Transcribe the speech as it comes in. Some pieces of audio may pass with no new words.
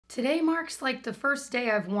Today marks like the first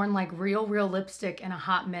day I've worn like real lipstick in a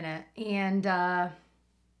hot minute, and I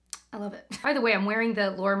love it. By the way, I'm wearing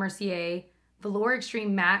the Laura Mercier Velour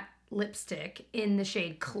Extreme Matte Lipstick in the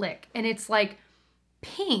shade Clique, and it's like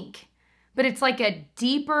pink, but it's like a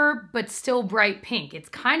deeper but still bright pink. It's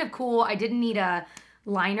kind of cool. I didn't need a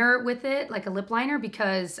liner with it, like a lip liner,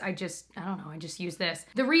 because I don't know, I just use this.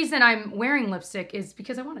 The reason I'm wearing lipstick is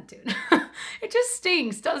because I wanted to. It just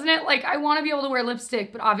stinks, doesn't it? Like, I want to be able to wear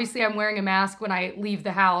lipstick, but obviously I'm wearing a mask when I leave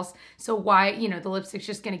the house, so why, you know, the lipstick's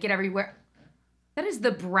just gonna get everywhere. That is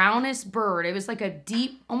the brownest bird. It was like a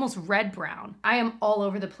deep, almost red brown. I am all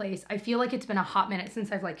over the place. I feel like it's been a hot minute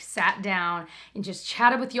since I've like sat down and just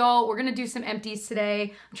chatted with y'all. We're gonna do some empties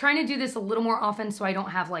today. I'm trying to do this a little more often so I don't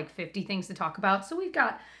have like 50 things to talk about. So we've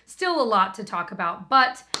got still a lot to talk about,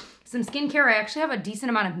 but some skincare. I actually have a decent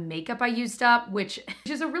amount of makeup I used up, which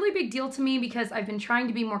is a really big deal to me because I've been trying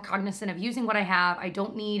to be more cognizant of using what I have. I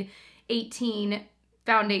don't need 18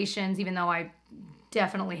 foundations, even though I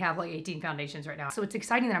definitely have like 18 foundations right now. So it's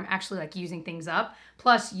exciting that I'm actually like using things up.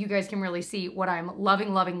 Plus you guys can really see what I'm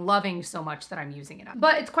loving so much that I'm using it up.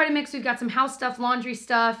 But it's quite a mix. We've got some house stuff, laundry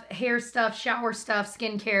stuff, hair stuff, shower stuff,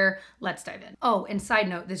 skincare. Let's dive in. Oh, and side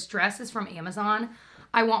note, this dress is from Amazon.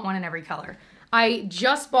 I want one in every color. I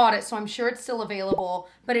just bought it, so I'm sure it's still available,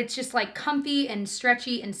 but it's just like comfy and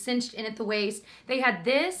stretchy and cinched in at the waist. They had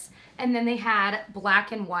this, and then they had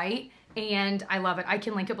black and white, and I love it. I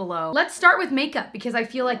can link it below. Let's start with makeup because I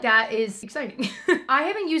feel like that is exciting. I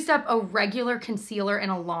haven't used up a regular concealer in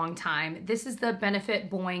a long time. This is the Benefit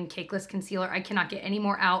Boing Cakeless Concealer. I cannot get any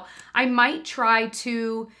more out. I might try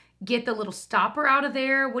to get the little stopper out of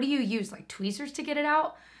there. What do you use, like tweezers to get it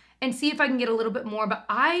out? And see if I can get a little bit more, but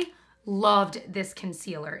I loved this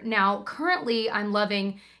concealer. Now, currently I'm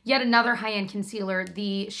loving yet another high-end concealer,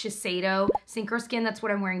 the Shiseido Synchro Skin. That's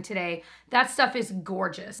what I'm wearing today. That stuff is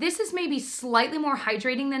gorgeous. This is maybe slightly more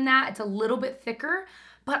hydrating than that. It's a little bit thicker,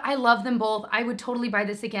 but I love them both. I would totally buy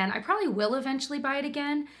this again. I probably will eventually buy it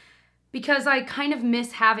again because I kind of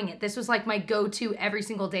miss having it. This was like my go-to every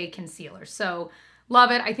single day concealer. So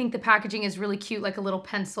love it. I think the packaging is really cute, like a little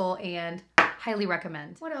pencil, and highly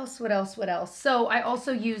recommend. What else? So I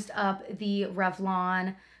also used up the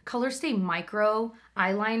Revlon Colorstay Micro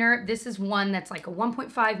Eyeliner. This is one that's like a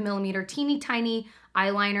 1.5 millimeter teeny tiny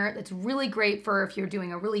eyeliner that's really great for if you're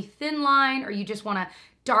doing a really thin line or you just wanna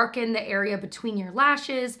darken the area between your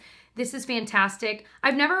lashes. This is fantastic.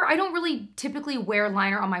 I don't really typically wear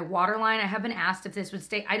liner on my waterline. I have been asked if this would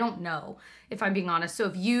stay. I don't know, if I'm being honest. So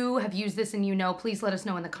if you have used this and you know, please let us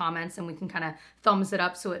know in the comments and we can kind of thumbs it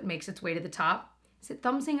up so it makes its way to the top. Is it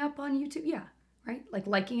thumbsing up on YouTube? Yeah, right? Like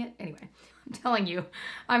liking it? Anyway, I'm telling you,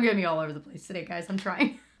 I'm gonna be all over the place today, guys. I'm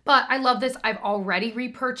trying. But I love this. I've already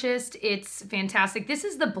repurchased. It's fantastic. This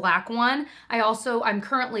is the black one. I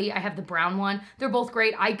have the brown one. They're both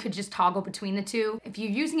great. I could just toggle between the two. If you're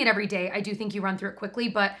using it every day, I do think you run through it quickly,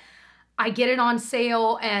 but I get it on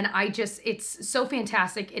sale and it's so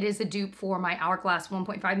fantastic. It is a dupe for my Hourglass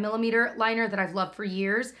 1.5 millimeter liner that I've loved for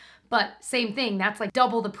years. But same thing, that's like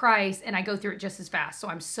double the price and I go through it just as fast. So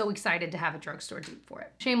I'm so excited to have a drugstore dupe for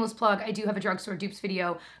it. Shameless plug, I do have a drugstore dupes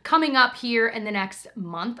video coming up here in the next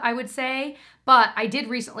month, I would say. But I did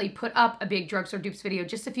recently put up a big drugstore dupes video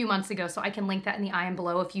just a few months ago, so I can link that in the eye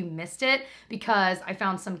below if you missed it, because I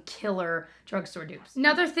found some killer drugstore dupes.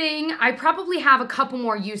 Another thing, I probably have a couple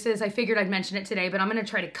more uses. I figured I'd mention it today, but I'm gonna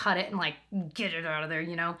try to cut it and like get it out of there,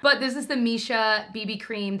 you know? But this is the Missha BB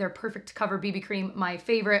cream. They're perfect to cover BB cream, my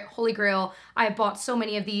favorite, holy grail. I have bought so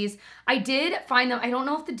many of these. I did find them, I don't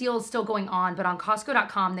know if the deal is still going on, but on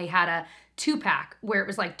Costco.com, they had a 2-pack where it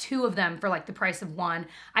was like 2 of them for like the price of 1.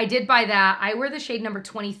 I did buy that. I wear the shade number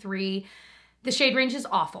 23. The shade range is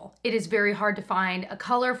awful. It is very hard to find a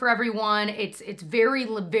color for everyone. It's very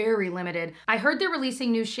limited. I heard they're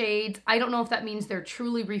releasing new shades. I don't know if that means they're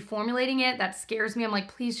truly reformulating it. That scares me. I'm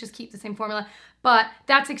like, please just keep the same formula. But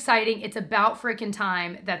that's exciting. It's about frickin'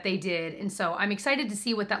 time that they did. And so I'm excited to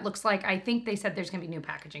see what that looks like. I think they said there's gonna be new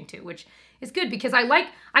packaging too, which is good because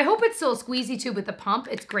I hope it's still a squeezy tube with the pump.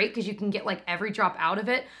 It's great because you can get like every drop out of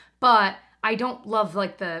it, but I don't love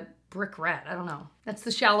like the brick red. I don't know. That's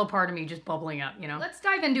the shallow part of me just bubbling up, you know? Let's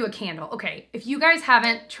dive into a candle. Okay, if you guys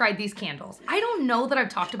haven't tried these candles, I don't know that I've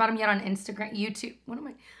talked about them yet on Instagram, YouTube.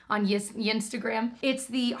 on Instagram. It's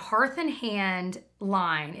the Hearth and Hand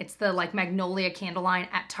line. It's the like Magnolia candle line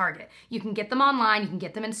at Target. You can get them online, you can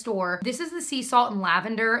get them in store. This is the sea salt and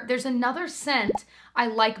lavender. There's another scent I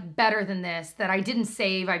like better than this that I didn't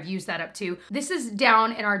save. I've used that up too. This is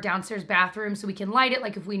down in our downstairs bathroom so we can light it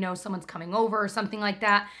like if we know someone's coming over or something like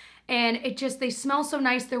that. And it just, they smell so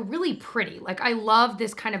nice. They're really pretty. Like I love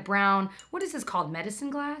this kind of brown, what is this called? Medicine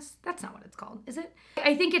glass? That's not what it's called, is it?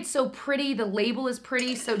 I think it's so pretty. The label is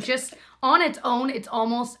pretty. So just on its own, it's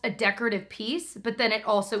almost a decorative piece, but then it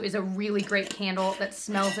also is a really great candle that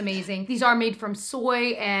smells amazing. These are made from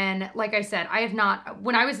soy. And like I said, I have not,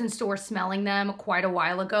 when I was in store smelling them quite a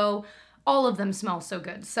while ago, all of them smell so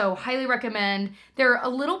good. So highly recommend. They're a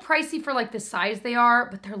little pricey for like the size they are,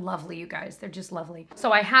 but they're lovely, you guys. They're just lovely.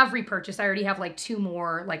 So I have repurchased. I already have like 2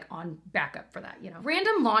 more like on backup for that, you know.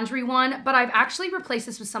 Random laundry one, but I've actually replaced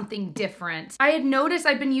this with something different. I had noticed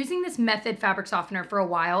I've been using this Method fabric softener for a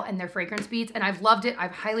while and their fragrance beads, and I've loved it.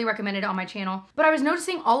 I've highly recommended it on my channel. But I was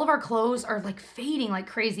noticing all of our clothes are like fading like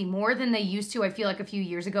crazy, more than they used to, I feel like a few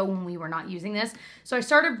years ago when we were not using this. So I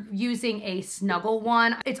started using a Snuggle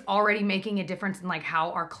one. It's already making a difference in like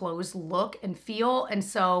how our clothes look and feel. And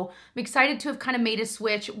so I'm excited to have kind of made a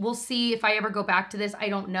switch. We'll see if I ever go back to this. I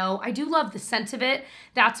don't know. I do love the scent of it.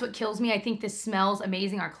 That's what kills me. I think this smells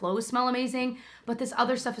amazing. Our clothes smell amazing, but this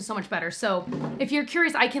other stuff is so much better. So if you're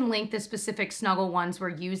curious, I can link the specific Snuggle ones we're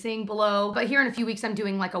using below. But here in a few weeks, I'm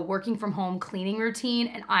doing like a working from home cleaning routine,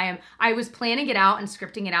 and I was planning it out and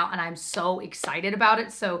scripting it out, and I'm so excited about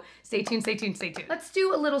it. So stay tuned, stay tuned, stay tuned. Let's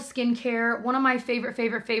do a little skincare. One of my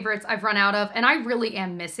favorites I've run out of, and I really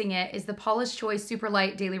am missing it, is the Paula's Choice Super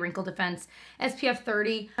Light Daily Wrinkle Defense SPF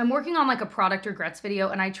 30. I'm working on like a product regrets video,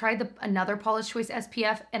 and I tried another Paula's Choice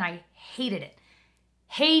SPF, and I hated it.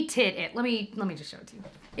 Hated it. Let me just show it to you.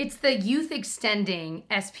 It's the Youth Extending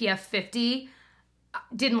SPF 50.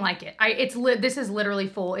 Didn't like it. This is literally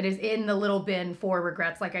full. It is in the little bin for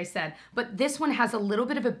regrets, like I said. But this one has a little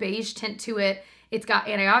bit of a beige tint to it. It's got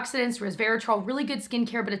antioxidants, resveratrol, really good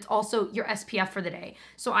skincare, but it's also your SPF for the day.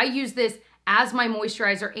 So I use this as my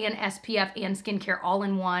moisturizer and SPF and skincare all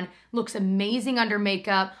in one. Looks amazing under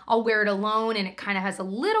makeup. I'll wear it alone, and it kind of has a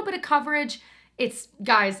little bit of coverage.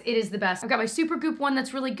 Guys, it is the best. I've got my Supergoop one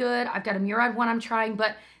that's really good. I've got a Murad one I'm trying,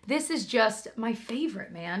 but this is just my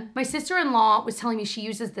favorite, man. My sister-in-law was telling me she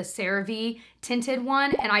uses the Cerave tinted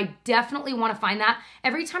one, and I definitely want to find that.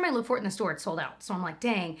 Every time I look for it in the store, it's sold out. So I'm like,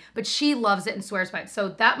 dang, but she loves it and swears by it. So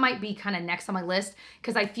that might be kind of next on my list,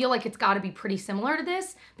 because I feel like it's got to be pretty similar to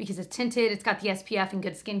this because it's tinted, it's got the SPF and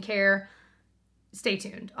good skincare. Stay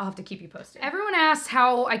tuned. I'll have to keep you posted. Everyone asks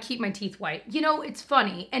how I keep my teeth white. You know, it's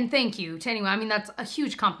funny, and thank you to anyone. I mean, that's a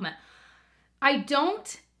huge compliment. I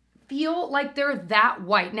don't feel like they're that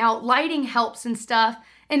white. Now, lighting helps and stuff,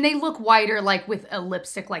 and they look whiter like with a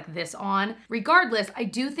lipstick like this on. Regardless, I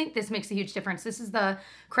do think this makes a huge difference. This is the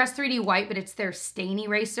Crest 3D White, but it's their stain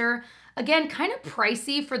eraser. Again, kind of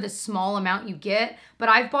pricey for the small amount you get, but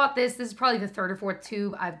I've bought this. This is probably the 3rd or 4th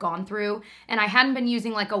tube I've gone through, and I hadn't been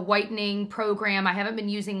using like a whitening program. I haven't been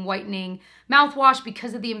using whitening mouthwash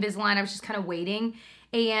because of the Invisalign. I was just kind of waiting,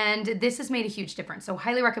 and this has made a huge difference. So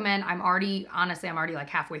highly recommend. Honestly, I'm already like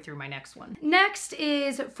halfway through my next one. Next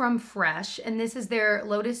is from Fresh, and this is their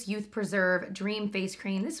Lotus Youth Preserve Dream Face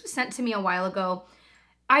Cream. This was sent to me a while ago.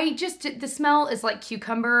 The smell is like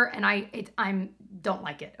cucumber, and I don't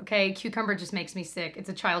like it, okay? Cucumber just makes me sick. It's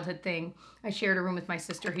a childhood thing. I shared a room with my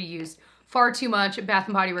sister who used far too much Bath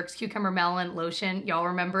 & Body Works Cucumber Melon lotion. Y'all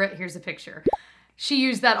remember it? Here's a picture. She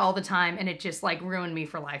used that all the time, and it just like ruined me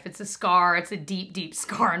for life. It's a scar. It's a deep, deep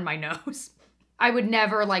scar on my nose. I would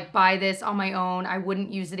never like buy this on my own. I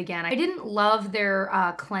wouldn't use it again. I didn't love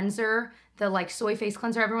their cleanser, the like soy face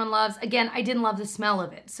cleanser everyone loves. Again, I didn't love the smell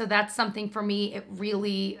of it. So that's something for me,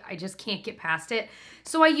 I just can't get past it.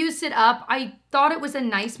 So I used it up. I thought it was a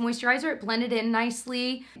nice moisturizer. It blended in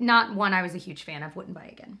nicely. Not one I was a huge fan of, wouldn't buy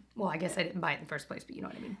again. Well, I guess I didn't buy it in the first place, but you know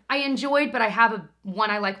what I mean. I enjoyed, but I have one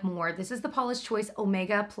I like more. This is the Paula's Choice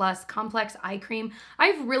Omega Plus Complex Eye Cream.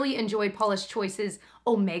 I've really enjoyed Paula's Choice's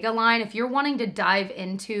Omega line. If you're wanting to dive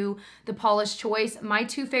into the Paula's Choice, my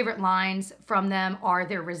 2 favorite lines from them are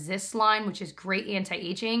their Resist line, which is great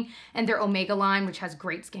anti-aging, and their Omega line, which has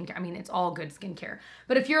great skincare. I mean, it's all good skincare.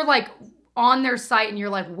 But if you're like on their site and you're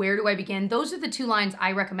like, where do I begin? Those are the 2 lines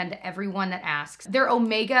I recommend to everyone that asks. Their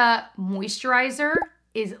Omega Moisturizer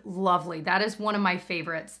is lovely. That is one of my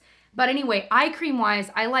favorites. But anyway, eye cream wise,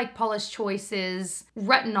 I like Paula's Choice's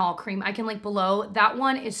retinol cream. I can link below. That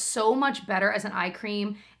one is so much better as an eye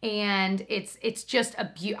cream, and it's just a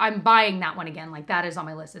I'm buying that one again. Like, that is on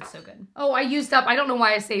my list. It's so good. Oh, I used up, I don't know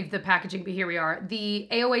why I saved the packaging, but here we are. The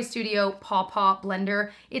AOA Studio Paw Paw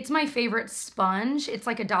blender. It's my favorite sponge. It's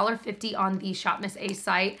like $1.50 on the Shop Miss A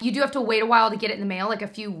site. You do have to wait a while to get it in the mail, like a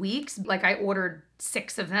few weeks. Like, I ordered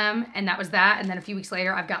 6 of them, and that was that. And then a few weeks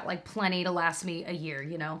later, I've got like plenty to last me a year,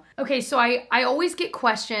 you know? Okay, so I always get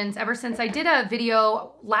questions ever since I did a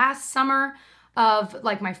video last summer of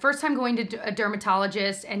like my first time going to a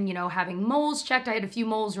dermatologist and, you know, having moles checked. I had a few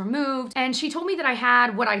moles removed, and she told me that I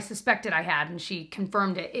had what I suspected I had, and she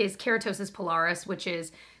confirmed it, is keratosis pilaris, which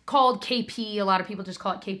is called KP. A lot of people just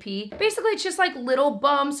call it KP. Basically, it's just like little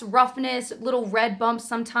bumps, roughness, little red bumps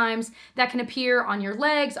sometimes that can appear on your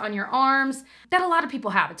legs, on your arms, that a lot of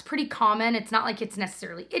people have. It's pretty common. It's not like it's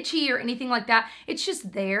necessarily itchy or anything like that. It's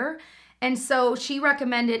just there. And so she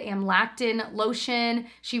recommended amlactin lotion.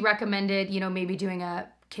 She recommended, you know, maybe doing a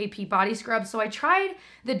KP body scrub. So I tried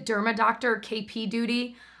the Derma Doctor KP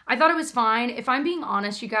Duty. I thought it was fine. If I'm being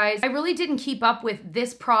honest, you guys, I really didn't keep up with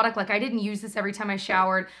this product. Like, I didn't use this every time I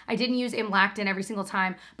showered. I didn't use amlactin every single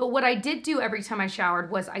time. But what I did do every time I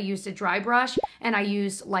showered was I used a dry brush, and I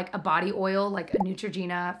used like a body oil, like a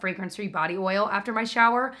Neutrogena fragrance-free body oil after my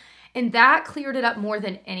shower. And that cleared it up more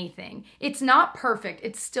than anything. It's not perfect.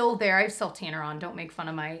 It's still there. I have self-tanner on. Don't make fun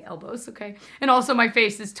of my elbows, okay? And also my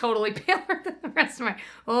face is totally paler than the rest of my,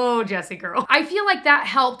 oh, Jessie girl. I feel like that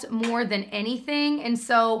helped more than anything. And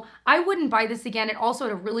so I wouldn't buy this again. It also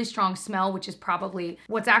had a really strong smell, which is probably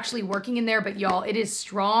what's actually working in there. But y'all, it is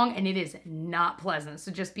strong and it is not pleasant.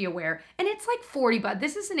 So just be aware. And it's like 40 bucks.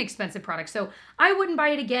 This is an expensive product. So I wouldn't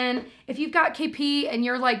buy it again. If you've got KP and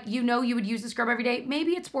you're like, you know, you would use the scrub every day,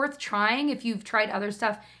 maybe it's worth trying if you've tried other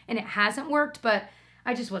stuff and it hasn't worked, but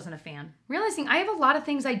I just wasn't a fan. Realizing I have a lot of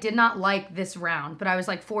things I did not like this round, but I was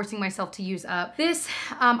like forcing myself to use up. This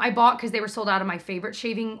I bought because they were sold out of my favorite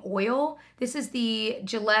shaving oil. This is the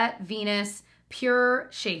Gillette Venus Pure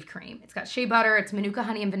Shave Cream. It's got shea butter, it's Manuka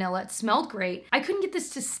honey and vanilla. It smelled great. I couldn't get this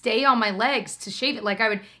to stay on my legs to shave it. Like, I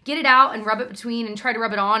would get it out and rub it between and try to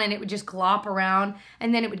rub it on, and it would just glop around,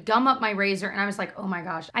 and then it would gum up my razor, and I was like, oh my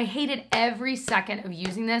gosh. I hated every second of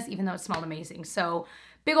using this, even though it smelled amazing. So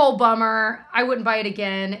big old bummer. I wouldn't buy it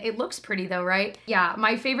again. It looks pretty though, right? Yeah,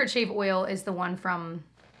 my favorite shave oil is the one from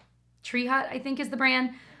Tree Hut, I think is the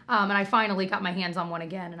brand. And I finally got my hands on one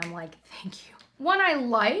again, and I'm like, thank you. One I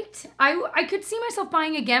liked, I could see myself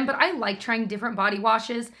buying again, but I like trying different body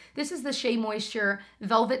washes. This is the Shea Moisture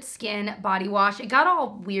Velvet Skin Body Wash. It got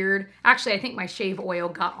all weird. Actually, I think my shave oil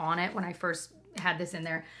got on it when I first had this in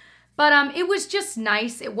there. But it was just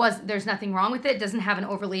nice. There's nothing wrong with it. It doesn't have an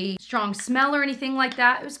overly strong smell or anything like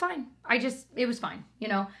that. It was fine. It was fine, you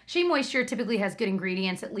know. Shea Moisture typically has good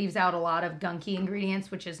ingredients. It leaves out a lot of gunky ingredients,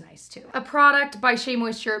 which is nice too. A product by Shea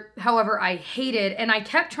Moisture, however, I hated, and I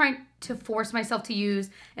kept trying to force myself to use,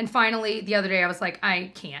 and finally the other day I was like,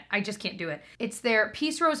 I just can't do it. It's their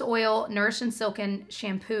Peace Rose Oil Nourish and Silken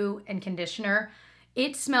shampoo and conditioner.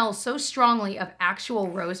 It smells so strongly of actual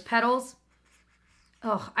rose petals.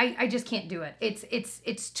 Oh, I just can't do it.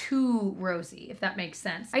 It's too rosy, if that makes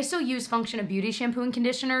sense. I still use Function of Beauty shampoo and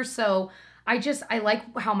conditioner, so I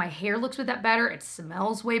like how my hair looks with that better. It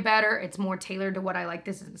smells way better. It's more tailored to what I like.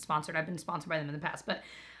 This isn't sponsored. I've been sponsored by them in the past, but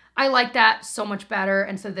I like that so much better.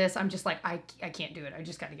 And so this, I'm just like, I can't do it. I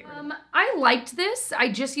just got to get rid of it. I liked this.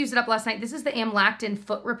 I just used it up last night. This is the Amlactin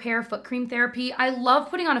Foot Repair Foot Cream Therapy. I love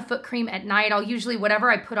putting on a foot cream at night. I'll usually,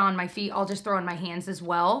 whatever I put on my feet, I'll just throw in my hands as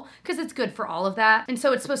well, because it's good for all of that. And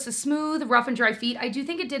so it's supposed to smooth, rough, and dry feet. I do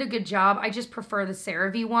think it did a good job. I just prefer the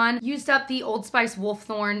Cerave one. Used up the Old Spice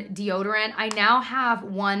Wolfthorn deodorant. I now have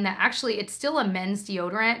one that actually, it's still a men's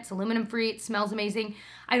deodorant. It's aluminum free. It smells amazing.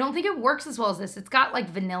 I don't think it works as well as this. It's got like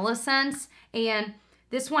vanilla scents, and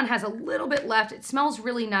this one has a little bit left. It smells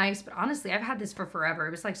really nice, but honestly, I've had this for forever.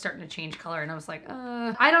 It was like starting to change color, and I was like,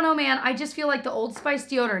 I don't know, man. I just feel like the Old Spice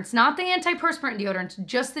deodorants, not the antiperspirant deodorants,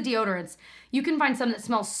 just the deodorants. You can find some that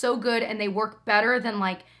smell so good, and they work better than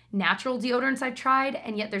like natural deodorants I've tried,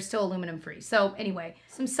 and yet they're still aluminum free. So anyway,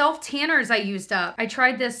 some self-tanners I used up. I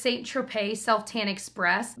tried this Saint Tropez Self-Tan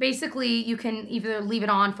Express. Basically, you can either leave it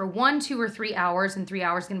on for 1, 2, or 3 hours, and 3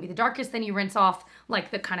 hours is gonna be the darkest. Then you rinse off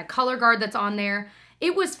like the kind of color guard that's on there.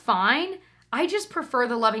 It was fine. I just prefer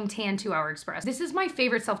the Loving Tan 2-Hour Express. This is my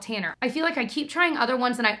favorite self-tanner. I feel like I keep trying other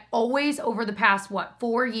ones, and I always, over the past,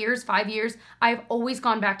 4 years, 5 years, I've always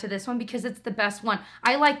gone back to this one because it's the best one.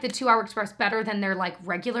 I like the 2-Hour Express better than their like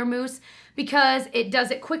regular mousse because it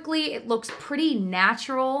does it quickly. It looks pretty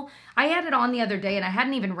natural. I had it on the other day, and I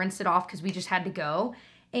hadn't even rinsed it off because we just had to go.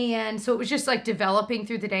 And so it was just like developing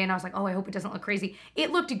through the day, and I was like, oh, I hope it doesn't look crazy.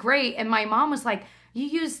 It looked great, and my mom was like, you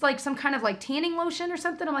use like some kind of like tanning lotion or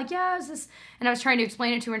something? I'm like, yeah, is this? And I was trying to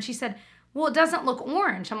explain it to her, and she said, well, it doesn't look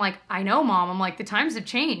orange. I'm like, I know, Mom. I'm like, the times have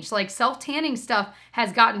changed. Like, self-tanning stuff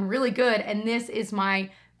has gotten really good, and this is my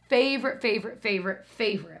favorite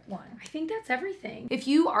one. I think that's everything. If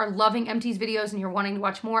you are loving Empties videos and you're wanting to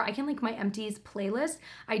watch more, I can link my Empties playlist.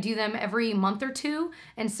 I do them every month or two,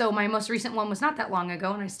 and so my most recent one was not that long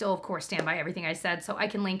ago, and I still, of course, stand by everything I said, so I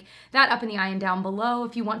can link that up in the eye and down below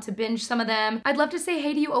if you want to binge some of them. I'd love to say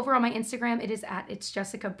hey to you over on my Instagram. It is at It's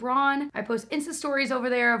Jessica Braun. I post Insta stories over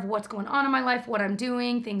there of what's going on in my life, what I'm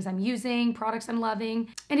doing, things I'm using, products I'm loving.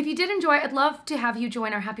 And if you did enjoy, I'd love to have you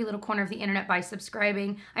join our happy little corner of the internet by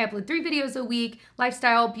subscribing. I upload 3 videos a week,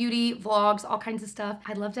 lifestyle, beauty, vlogs, all kinds of stuff.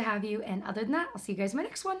 I'd love to have you. And other than that, I'll see you guys in my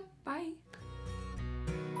next one. Bye.